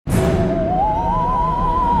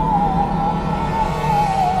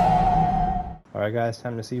Alright guys,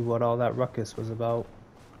 time to see what all that ruckus was about.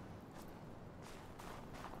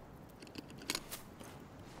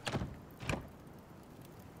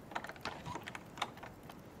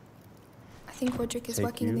 I think Roderick is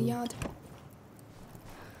working in the yard.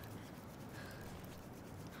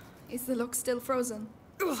 Is the lock still frozen?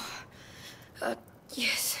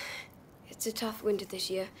 Yes. It's a tough winter this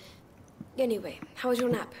year. Anyway, how was your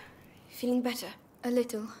nap? Feeling better? A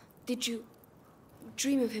little. Did you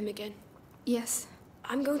dream of him again? Yes.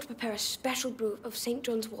 I'm going to prepare a special brew of St.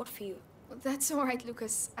 John's wort for you. That's all right,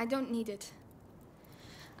 Lucas. I don't need it.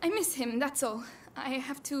 I miss him, that's all. I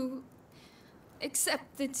have to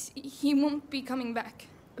accept that he won't be coming back.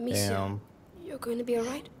 Amicia, you're going to be all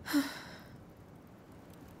right?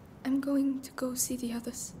 I'm going to go see the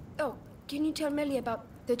others. Oh, can you tell Melly about...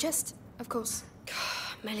 The chest, of course.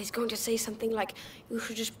 Melly's going to say something like, you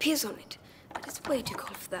should just piss on it. But it's way too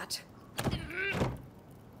cold for that.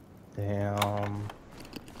 Damn.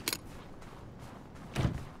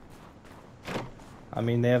 I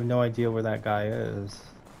mean, they have no idea where that guy is.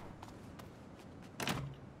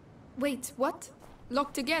 Wait, what?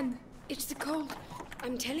 Locked again? It's the cold.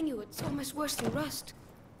 I'm telling you, it's almost worse than rust.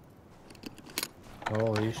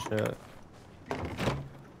 Holy shit.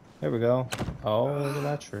 There we go. Oh, look at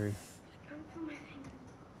that tree.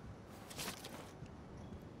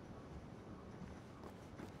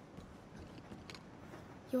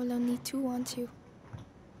 You'll only need two, aren't you?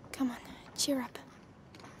 Come on, cheer up.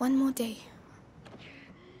 One more day.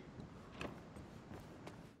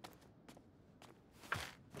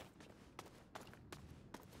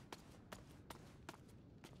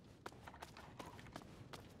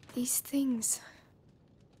 These things.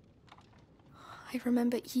 I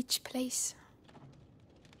remember each place,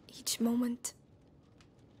 each moment.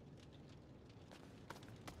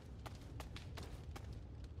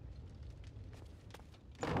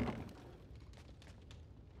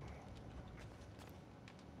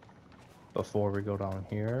 Before we go down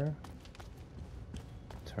here,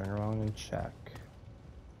 turn around and check.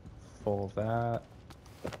 Full of that.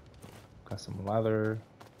 Got some leather.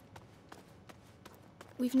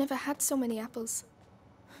 We've never had so many apples.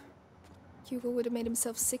 Hugo would have made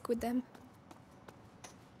himself sick with them.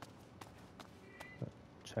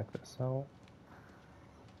 Check this out.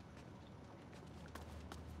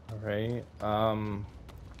 Alright,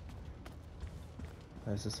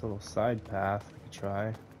 there's this little side path we could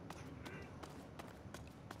try.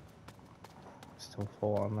 Still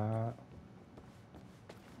full on that.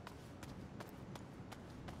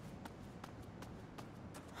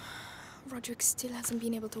 Roderick still hasn't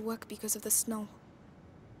been able to work because of the snow.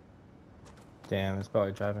 Damn, it's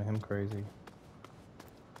probably driving him crazy.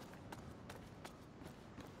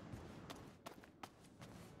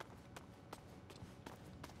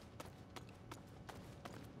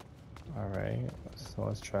 Alright, so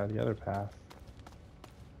let's try the other path.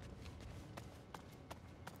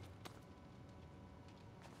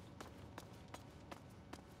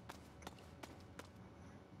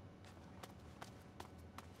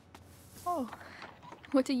 Oh,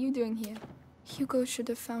 what are you doing here? Hugo should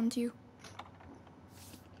have found you.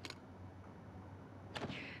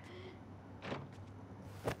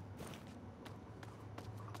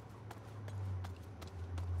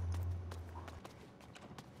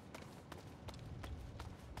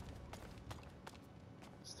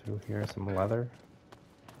 Through here, some leather.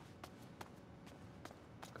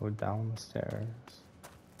 Go down the stairs.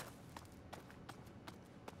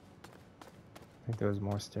 I think there was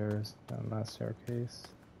more stairs down that staircase.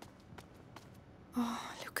 Oh,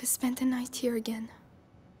 Lucas spent the night here again.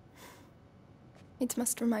 It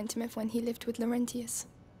must remind him of when he lived with Laurentius.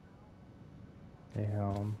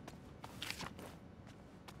 Damn.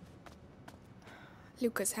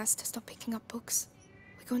 Lucas has to stop picking up books.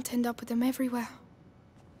 We're going to end up with them everywhere.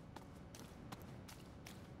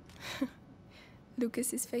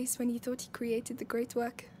 Lucas's face when he thought he created the great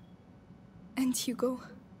work. And Hugo.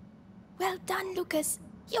 Well done, Lucas.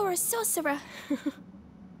 You're a sorcerer.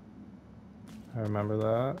 I remember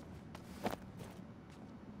that.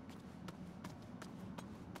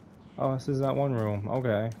 Oh, this is that one room.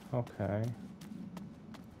 Okay, okay.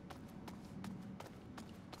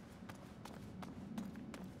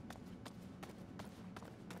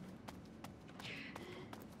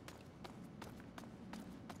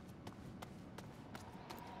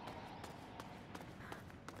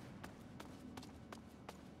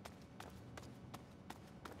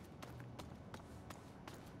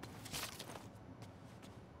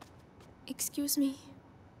 Excuse me.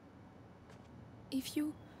 If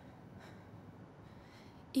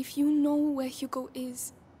you know where Hugo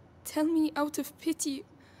is, tell me out of pity.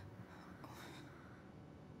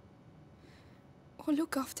 Or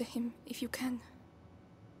look after him, if you can.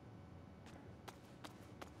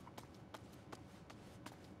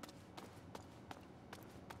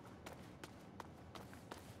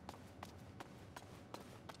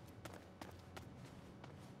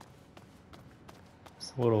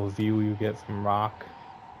 It's a little view you get from rock.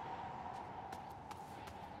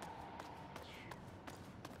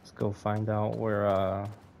 Let's go find out where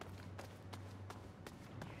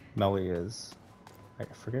Melly is. I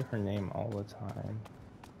forget her name all the time.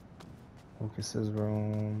 Lucas's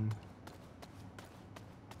room.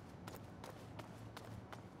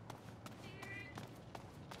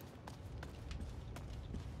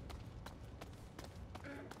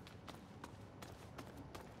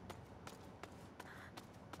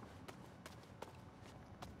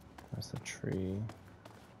 There's the tree.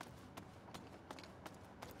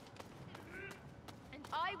 And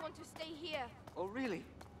I want to stay here. Oh, really?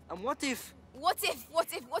 And what if... What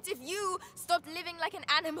if you stopped living like an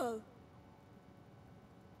animal?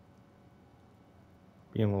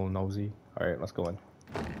 Being a little nosy. Alright, let's go in.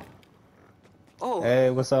 Oh. Hey,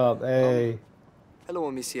 what's up? Hey. Hello,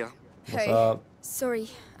 Amicia. What's up? Sorry,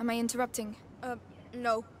 am I interrupting?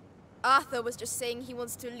 No. Arthur was just saying he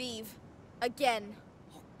wants to leave. Again.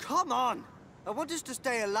 Come on! I want us to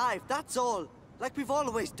stay alive, that's all. Like we've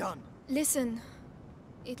always done. Listen,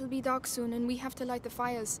 it'll be dark soon and we have to light the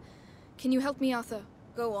fires. Can you help me, Arthur?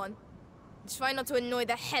 Go on. Try not to annoy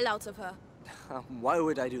the hell out of her. Why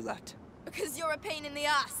would I do that? Because you're a pain in the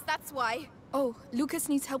ass, that's why. Oh, Lucas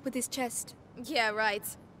needs help with his chest. Yeah, right.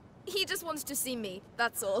 He just wants to see me,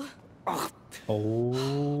 that's all. Oh.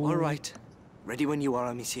 All right. Ready when you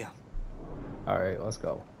are, Amicia. Alright, let's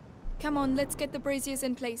go. Come on, let's get the braziers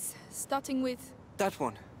in place. Starting with... That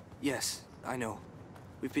one. Yes, I know.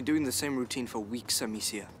 We've been doing the same routine for weeks,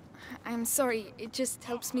 Amicia. I'm sorry, it just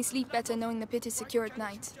helps me sleep better knowing the pit is secure at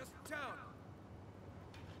night.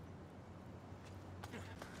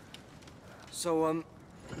 So,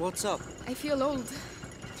 what's up? I feel old.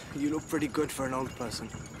 You look pretty good for an old person.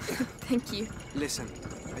 Thank you. Listen,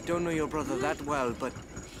 I don't know your brother that well, but...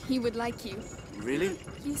 He would like you. Really?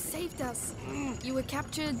 You saved us. You were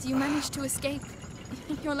captured, you managed to escape.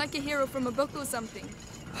 You're like a hero from a book or something.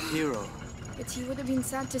 A hero? But he would have been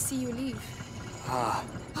sad to see you leave. Ah.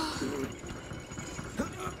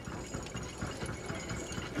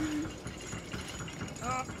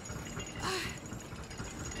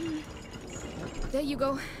 There you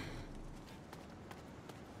go.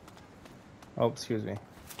 Oh, excuse me.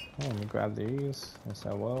 Oh, let me grab these. Yes,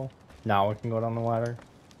 I will. Now we can go down the ladder.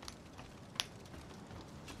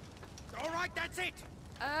 All right, that's it.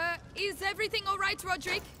 Is everything all right,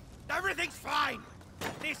 Roderick? Everything's fine.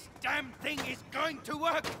 This damn thing is going to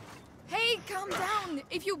work. Hey, calm down.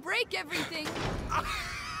 If you break everything...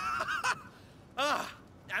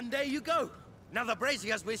 And there you go. Now the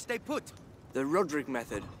braziers will stay put. The Roderick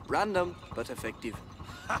method. Random, but effective.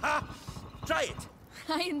 Try it.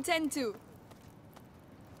 I intend to.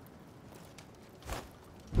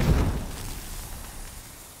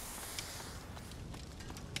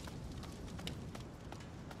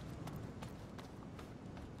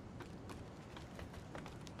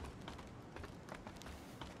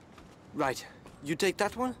 Right. You take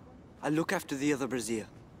that one? I'll look after the other brazier.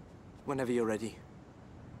 Whenever you're ready.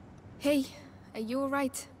 Hey, are you all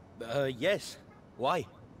right? Yes. Why?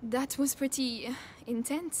 That was pretty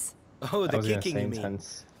intense. Oh, I the was gonna kicking, say you mean?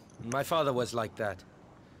 intense. My father was like that.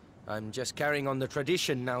 I'm just carrying on the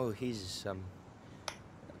tradition now. He's,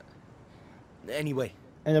 Anyway.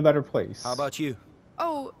 In a better place. How about you?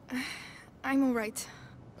 Oh, I'm all right.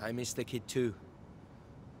 I miss the kid too.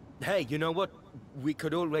 Hey, you know what? We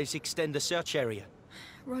could always extend the search area.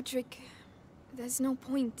 Roderick, there's no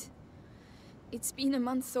point. It's been a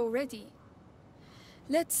month already.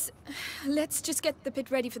 Let's just get the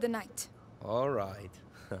pit ready for the night. All right.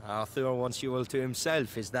 Arthur wants you all to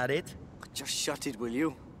himself, is that it? Just shut it, will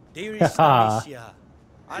you? Dearest Amicia,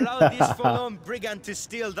 allow this forlorn brigand to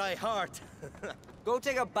steal thy heart. Go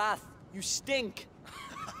take a bath. You stink.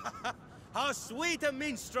 How sweet a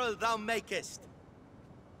minstrel thou makest.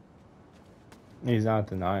 He's not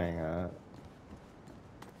denying it.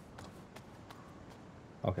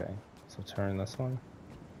 Okay, so turn this one?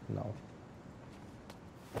 No.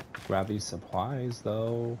 Grab these supplies,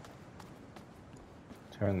 though.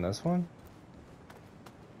 Turn this one?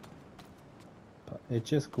 But it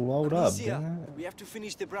just glowed up, Amicia, didn't it? we have to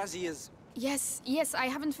finish the braziers. Yes, I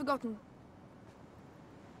haven't forgotten.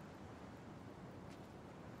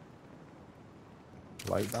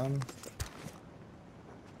 Light them.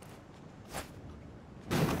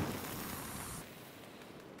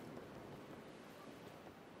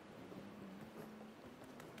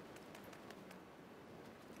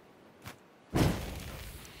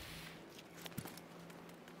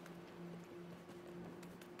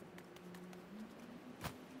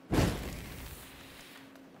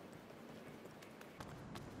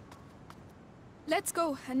 Let's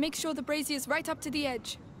go and make sure the brazier's right up to the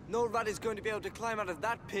edge. No rat is going to be able to climb out of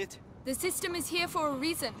that pit. The system is here for a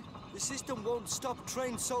reason. The system won't stop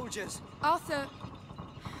trained soldiers. Arthur,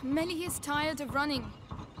 Melly is tired of running.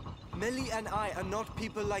 Melly and I are not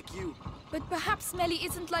people like you. But perhaps Melly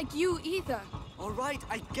isn't like you either. All right,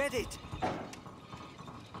 I get it.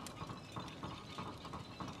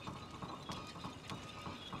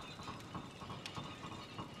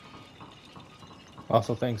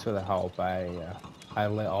 Also, thanks for the help. I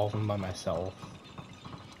lit all of them by myself.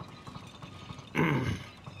 You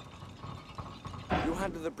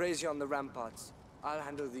handle the brazier on the ramparts. I'll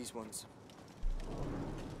handle these ones.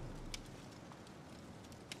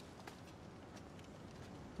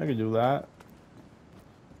 I could do that.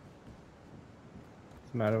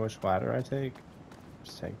 Doesn't matter which ladder I take.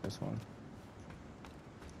 Just take this one.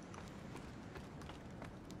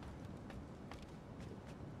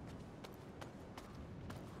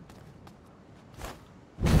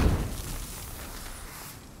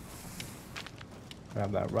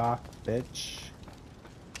 Grab that rock, bitch.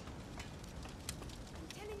 I'm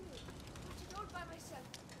telling you, I it all by myself.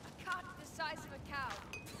 A cat the size of a cow.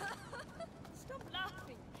 Stop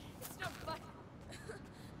laughing. It's not funny.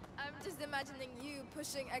 I'm just imagining you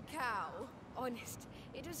pushing a cow. Honest,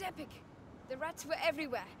 it was epic. The rats were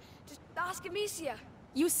everywhere. Just ask Amicia.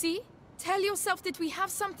 You see? Tell yourself that we have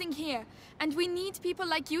something here, and we need people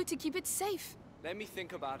like you to keep it safe. Let me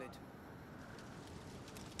think about it.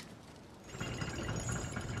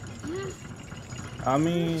 I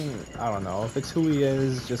mean, I don't know. If it's who he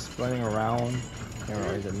is, just running around, can't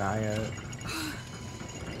really deny it.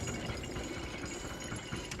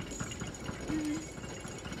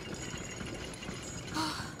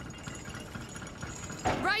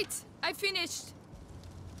 Right, I finished.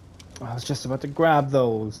 I was just about to grab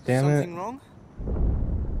those, damn it. Something wrong?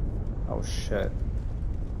 Oh shit.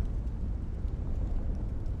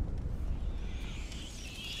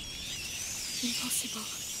 Impossible.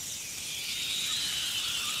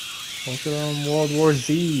 Look at them, World War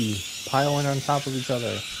Z, piling on top of each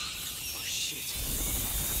other. Oh shit.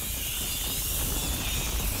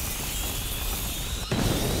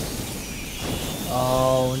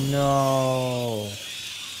 Oh no.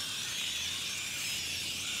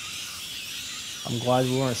 I'm glad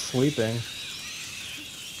we weren't sleeping.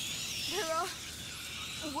 There are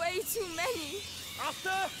way too many.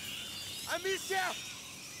 Arthur! Amicia!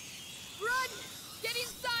 Run! Get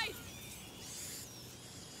inside!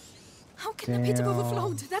 How can the pit have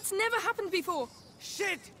overflowed? That's never happened before.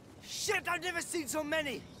 Shit! Shit, I've never seen so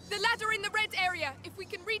many! The ladder in the red area. If we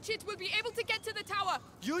can reach it, we'll be able to get to the tower.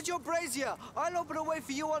 Use your brazier! I'll open a way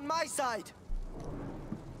for you on my side!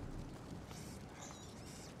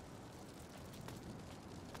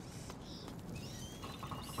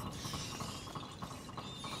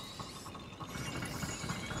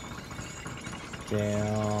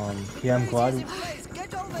 Damn. Yeah, I'm glad,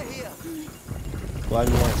 Get over here! glad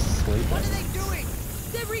we weren't What sleeping. are they doing?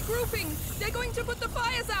 They're regrouping. They're going to put the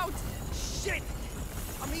fires out. Shit!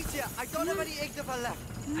 Amicia, I don't have any Ignifer left.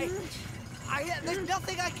 There's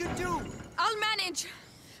nothing I can do! I'll manage.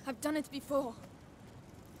 I've done it before.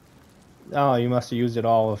 Oh, you must have used it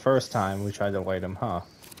all the first time we tried to light him, huh?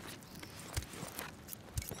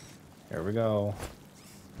 Here we go.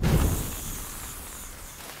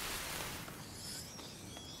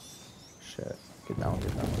 Shit. Get down,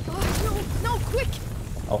 get down. Oh, no, no, quick!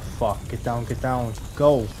 Oh fuck, get down,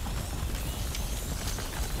 go!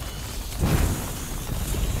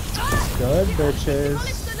 Ah! Good, Demolish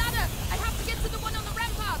bitches. the ladder! I have to get to the one on the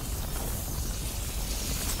ramparts!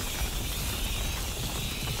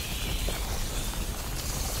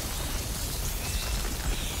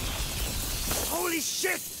 Holy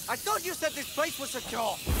shit! I thought you said this place was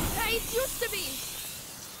secure! It used to be!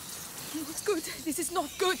 Not good. This is not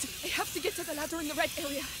good. I have to get to the ladder in the red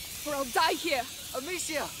area, or I'll die here.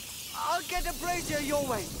 Amicia, I'll get a brazier your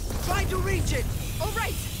way. Try to reach it! All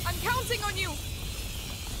right, I'm counting on you.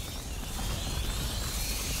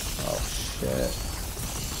 Oh shit.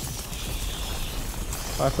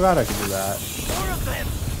 Oh, I forgot I could do that. More of them!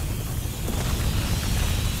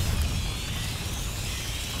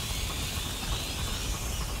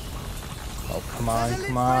 Oh, come on, There's a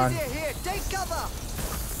come lit on. brazier here. Take cover!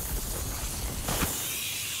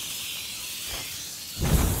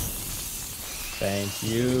 Thank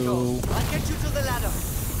you. I'll get you to the ladder.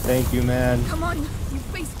 Thank you, man. Come on, you've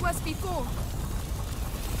faced worse before.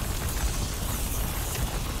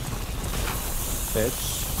 Bitch.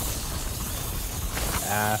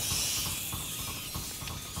 Ass.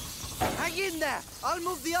 Hang in there. I'll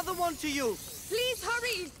move the other one to you. Please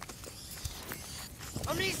hurry.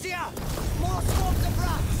 Amicia! More swarms of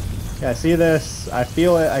rats! Yeah, I see this. I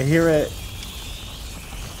feel it. I hear it.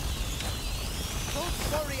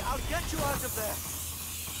 Don't worry, I'll get you out of there.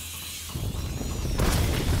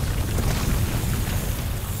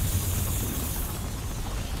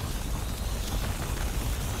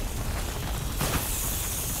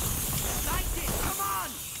 Light it, come on!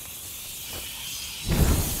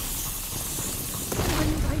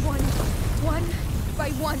 One by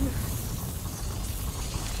one.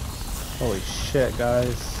 Holy shit,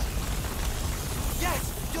 guys. Yes,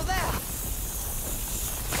 you're there!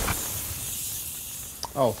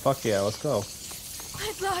 Oh, fuck yeah, let's go.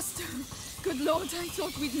 At last. Good lord, I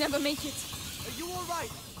thought we'd never make it. Are you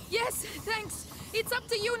alright? Yes, thanks. It's up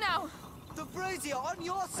to you now. The brazier on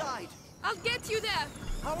your side! I'll get you there.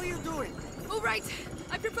 How are you doing? All right.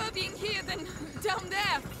 I prefer being here than down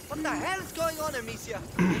there. What the hell's going on, Amicia?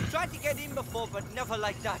 We tried to get in before, but never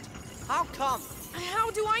like that. How come?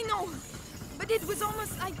 How do I know? But it was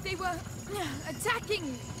almost like they were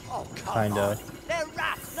attacking. Oh, come Kinda. on. They're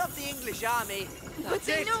rats, not the English army. But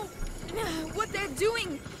they know what they're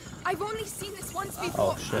doing. I've only seen this once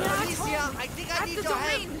before. Oh, shit. At Alicia, home, I think I at need the your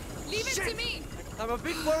help. domain. Leave it to Shit. me. I'm a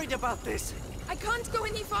bit worried about this. I can't go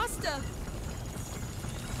any faster.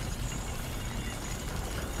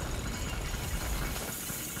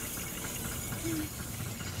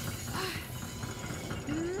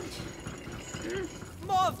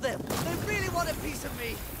 More of them. They really want a piece of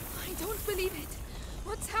me. I don't believe it.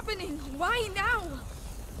 What's happening? Why now?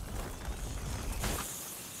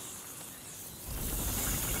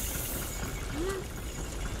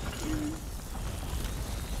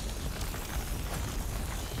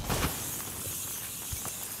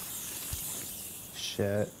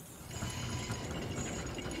 Shit.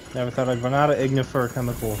 Never thought I'd run out of ignifer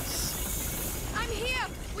chemicals. I'm here.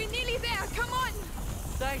 We're nearly there. Come on.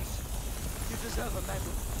 Thanks. You deserve a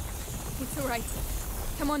medal. It's all right.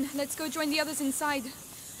 Come on, let's go join the others inside.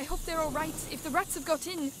 I hope they're all right. If the rats have got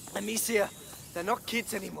in, Amicia, they're not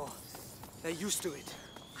kids anymore. They're used to it.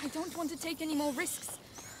 I don't want to take any more risks.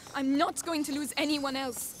 I'm not going to lose anyone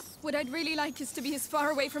else. What I'd really like is to be as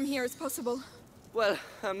far away from here as possible. Well,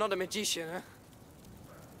 I'm not a magician, huh?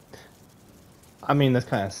 I mean, that's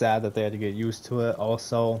kind of sad that they had to get used to it.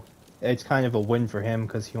 Also, it's kind of a win for him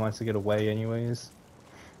because he wants to get away anyways.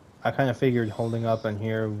 I kind of figured holding up in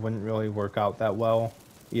here wouldn't really work out that well.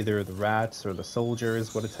 Either the rats or the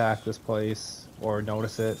soldiers would attack this place or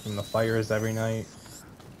notice it from the fires every night.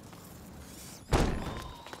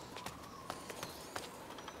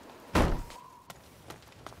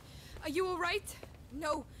 Are you all right?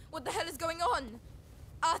 No, what the hell is going on?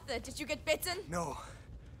 Arthur, did you get bitten? No.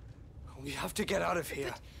 We have to get out of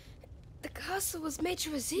here. The castle was made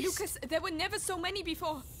to resist. Lucas, there were never so many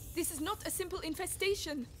before. This is not a simple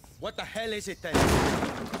infestation. What the hell is it then?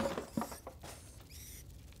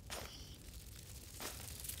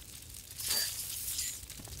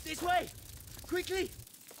 This way! Quickly!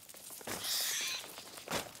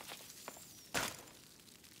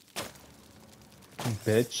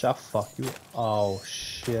 Bitch, I'll fuck you. Oh,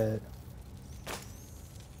 shit.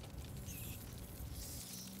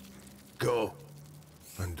 Go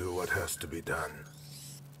and do what has to be done.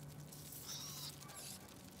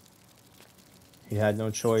 He had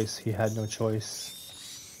no choice. He had no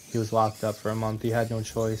choice. He was locked up for a month. He had no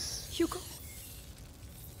choice. Hugo?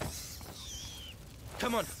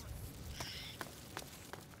 Come on!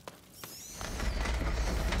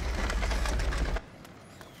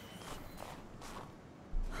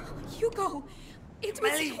 Hugo! It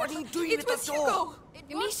was Melly, what are you doing it at the was door? Hugo!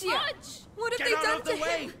 Amicia! What have Get they out done of the to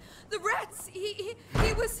way! him? The rats! He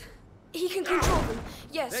was... He can control them.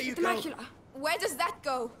 Yes, There you the go. macula. Where does that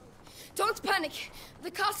go? Don't panic.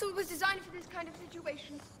 The castle was designed for this kind of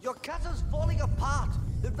situation. Your castle's falling apart.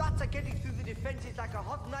 The rats are getting through the defenses like a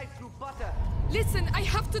hot knife through butter. Listen, I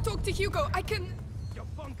have to talk to Hugo. I can... You're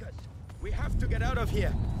bonkers! We have to get out of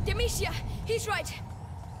here! Demetia, he's right.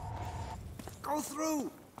 Go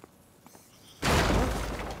through.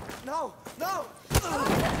 No, no.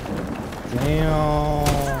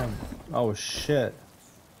 Damn. Oh, shit.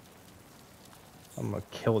 I'm gonna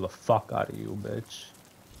kill the fuck out of you, bitch.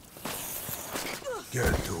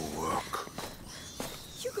 Get to work.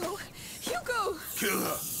 Hugo! Hugo! Kill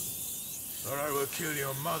her, or I will kill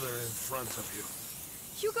your mother in front of you.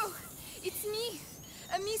 Hugo! It's me!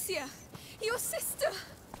 Amicia! Your sister!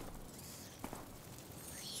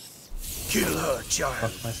 Kill her, child.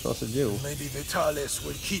 What am I supposed to do? Maybe Vitalis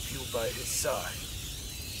will keep you by his side.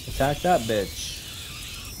 Attack that bitch.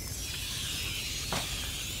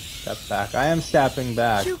 Step back. I am stepping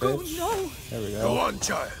back, Hugo, bitch. no! There we Go go. on,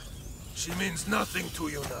 child. She means nothing to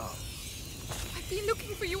you now. I've been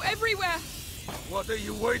looking for you everywhere. What are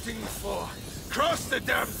you waiting for? Cross the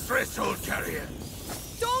damn threshold, carrier!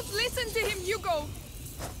 Don't listen to him, Hugo!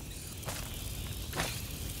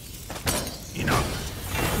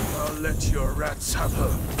 Enough! I'll let your rats have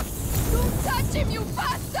her. Don't touch him, you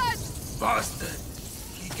bastard! Bastard!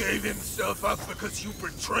 He gave himself up because you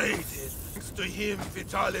betrayed him. Thanks to him,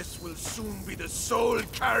 Vitalis will soon be the sole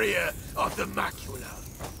carrier of the macula.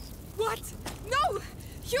 What? No!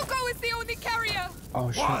 Hugo is the only carrier!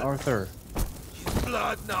 Oh shit, What? Arthur. His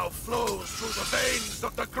blood now flows through the veins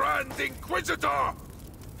of the Grand Inquisitor!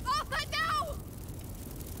 Arthur, no!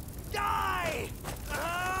 Die!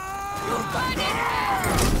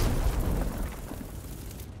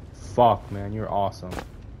 Fuck, man, you're awesome.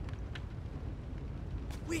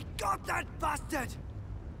 We got that bastard!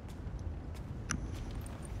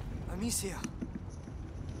 Amicia.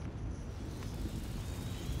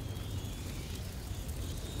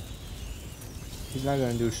 He's not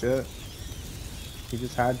gonna do shit. He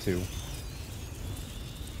just had to.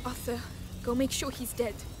 Arthur, go make sure he's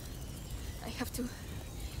dead. I have to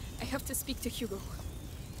speak to Hugo.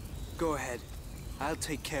 Go ahead. I'll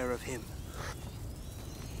take care of him.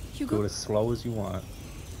 Hugo? Do it as slow as you want.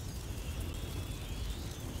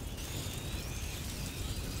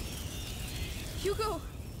 Hugo!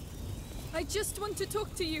 I just want to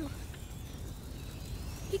talk to you.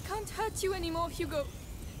 He can't hurt you anymore, Hugo.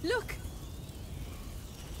 Look!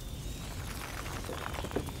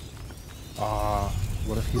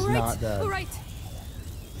 What if he's not dead? All right.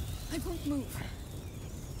 I won't move.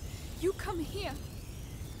 You come here.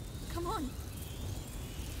 Come on.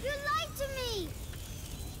 You lied to me!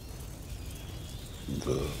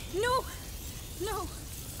 No! No!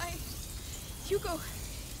 Hugo,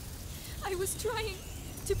 I was trying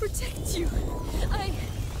to protect you.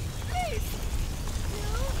 Please! You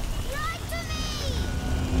lied to me!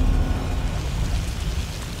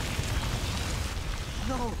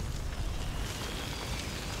 No!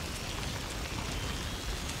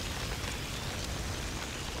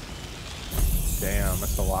 Damn,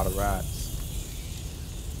 that's a lot of rats.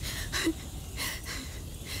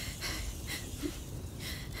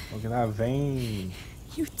 Look at that vein.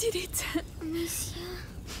 You did it. Amicia.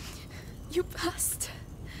 You passed.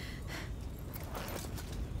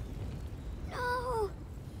 No!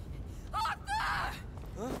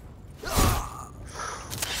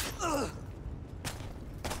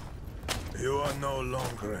 You are no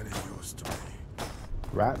longer any use to me.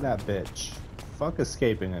 Rat that bitch. Fuck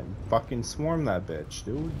escaping it. Fucking swarm that bitch,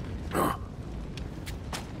 dude.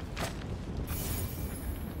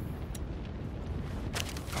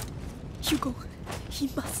 Hugo, he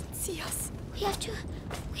mustn't see us. We have to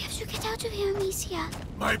get out of here, Amicia.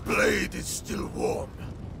 My blade is still warm,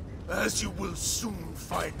 as you will soon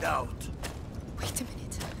find out. Wait a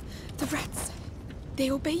minute. The rats. They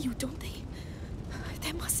obey you, don't they?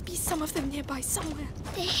 There must be some of them nearby somewhere.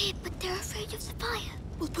 They're here, but they're afraid of the fire.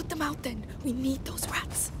 We'll put them out then. We need those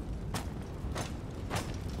rats.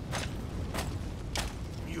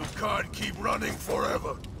 You can't keep running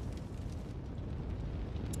forever.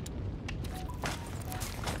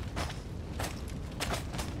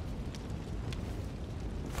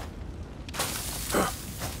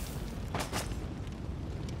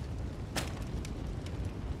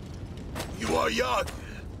 You are young.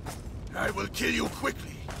 I will kill you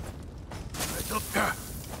quickly. I don't...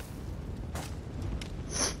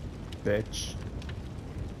 Bitch.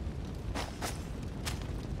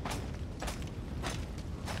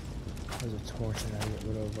 There's a torch I gotta get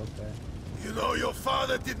rid of, okay. You know, your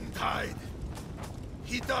father didn't hide.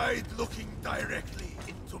 He died looking directly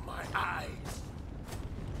into my eyes.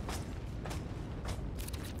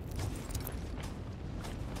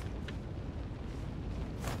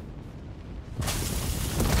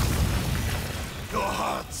 Your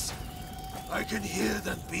hearts, I can hear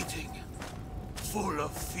them beating, full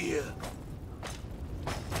of fear.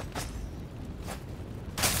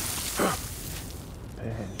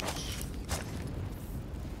 Bitch.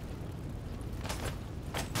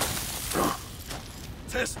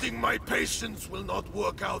 Testing my patience will not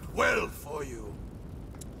work out well for you.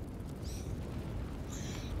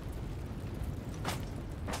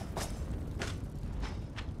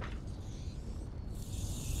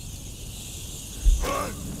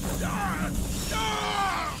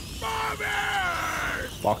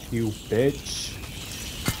 Fuck you, bitch.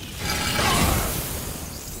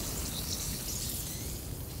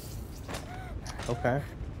 Okay.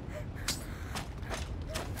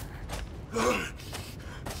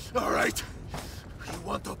 All right. You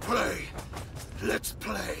want to play? Let's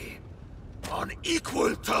play. On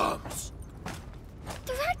equal terms.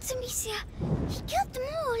 The rats, Amicia. He killed them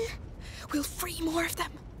all. We'll free more of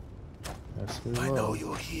them. Yes, we I will. know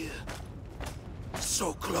you're here.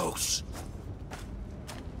 So close.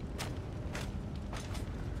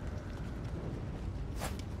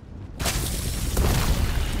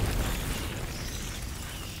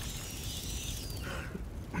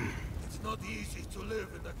 It's not easy to live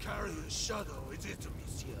in the carrier's shadow, is it,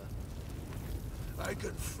 Amicia? I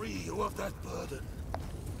can free you of that burden.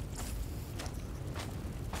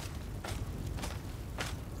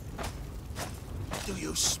 Do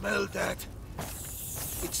you smell that?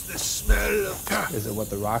 It's the smell of... Is it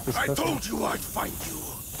what the rock is I cooking? told you I'd find you.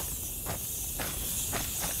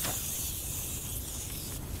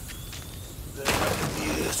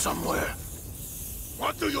 They're here somewhere.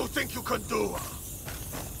 What do you think you can do?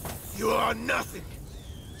 You are nothing.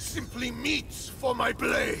 Simply meat for my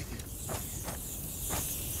blade.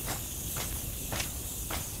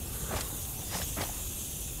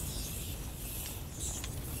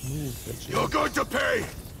 You're going to pay!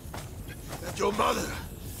 And your mother...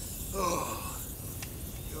 Oh...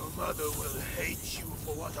 Your mother will hate you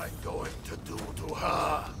for what I'm going to do to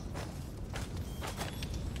her.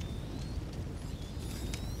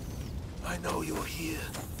 I know you're here.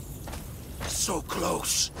 So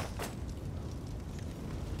close.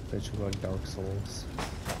 Bet you like Dark Souls.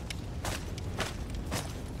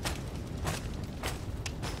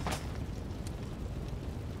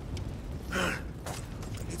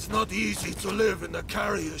 It's not easy to live in the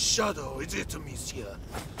carrier's shadow, is it, Amicia?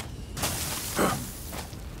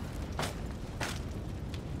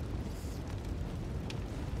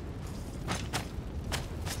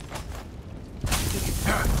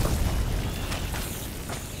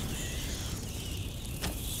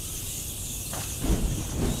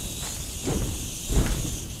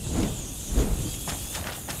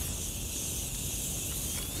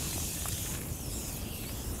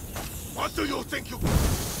 What do you think you...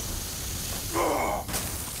 Oh!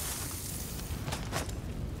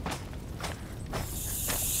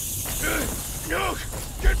 No!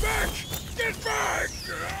 Get back! Get back!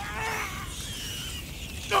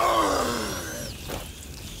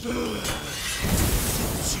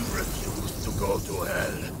 Since you refuse to go to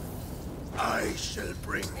hell, I shall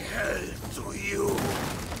bring hell to you.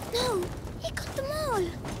 No, he got them all.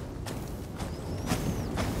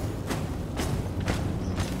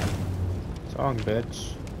 What's wrong,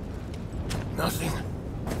 bitch? Nothing.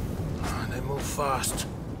 They move fast,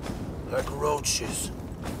 like roaches.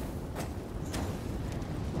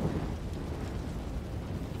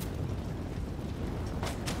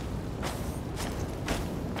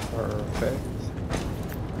 Perfect.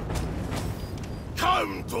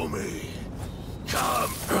 Come to me!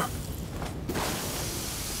 Come!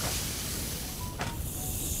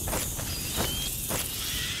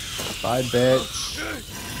 Bye, bitch.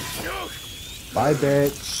 Bye,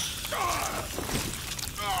 bitch.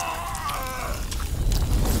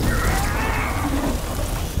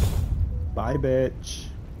 Bye, bitch.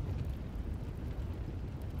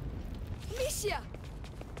 Amicia!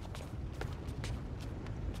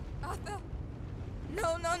 Arthur!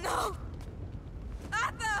 No, no, no!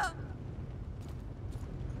 Arthur!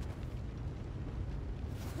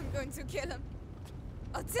 I'm going to kill him.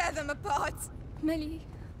 I'll tear them apart. Melly,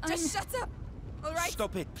 Just shut up, all right?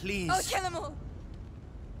 Stop it, please. I'll kill them all.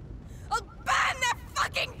 I'll burn their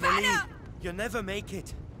fucking Millie, banner! you'll never make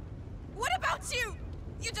it. What about you?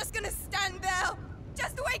 You're just gonna stand there?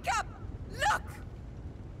 Just wake up! Look!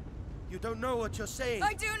 You don't know what you're saying.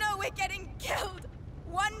 I do know we're getting killed!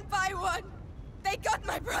 One by one! They got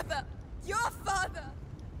my brother! Your father!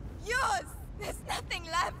 Yours! There's nothing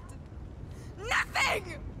left!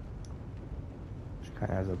 Nothing! She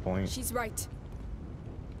kind of has a point. she's right.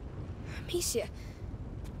 Amicia,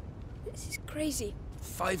 this is crazy.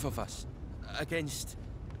 5 of us. Against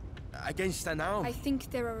an owl. I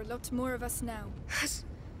think there are a lot more of us now.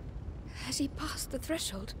 Has he passed the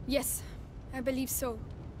threshold? Yes, I believe so.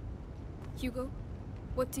 Hugo,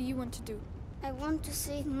 what do you want to do? I want to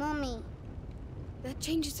save Mommy. That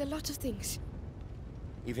changes a lot of things.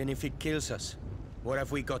 Even if it kills us, what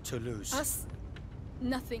have we got to lose? Us?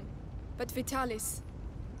 Nothing. But Vitalis.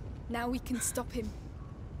 Now we can stop him.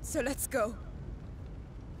 So let's go.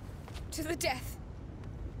 To the death.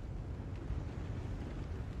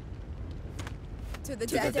 To the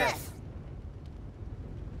death.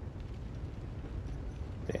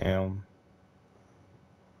 Damn.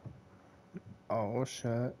 Oh,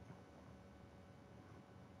 shit.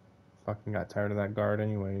 Fucking got tired of that guard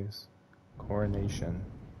anyways. Coronation.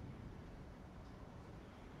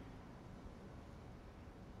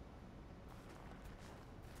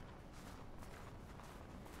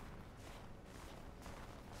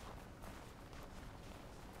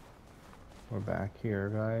 We're back here,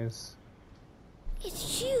 guys.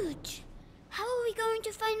 It's huge. How are we going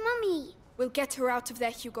to find Mummy? We'll get her out of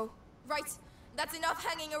there, Hugo. Right, that's enough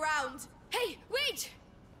hanging around. Hey, wait!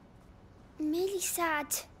 I'm really sad.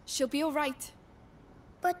 She'll be all right.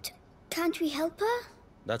 But can't we help her?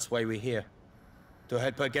 That's why we're here. To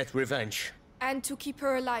help her get revenge. And to keep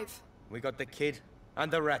her alive. We got the kid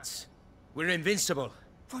and the rats. We're invincible.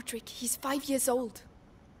 Roderick, he's 5 years old.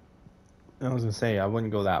 I was gonna say, I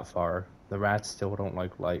wouldn't go that far. The rats still don't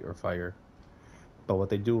like light or fire. But what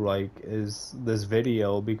they do like is this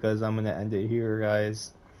video, because I'm gonna end it here,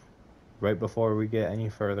 guys. Right before we get any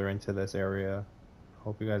further into this area.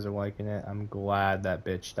 Hope you guys are liking it. I'm glad that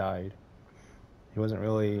bitch died. He wasn't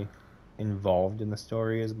really involved in the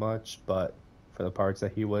story as much, but for the parts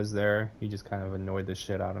that he was there, he just kind of annoyed the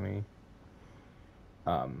shit out of me.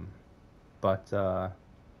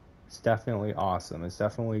 It's definitely awesome. It's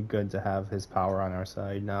definitely good to have his power on our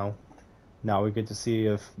side now. Now we get to see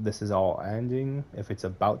if this is all ending, if it's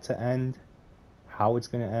about to end, how it's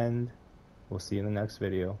going to end. We'll see you in the next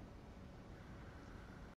video.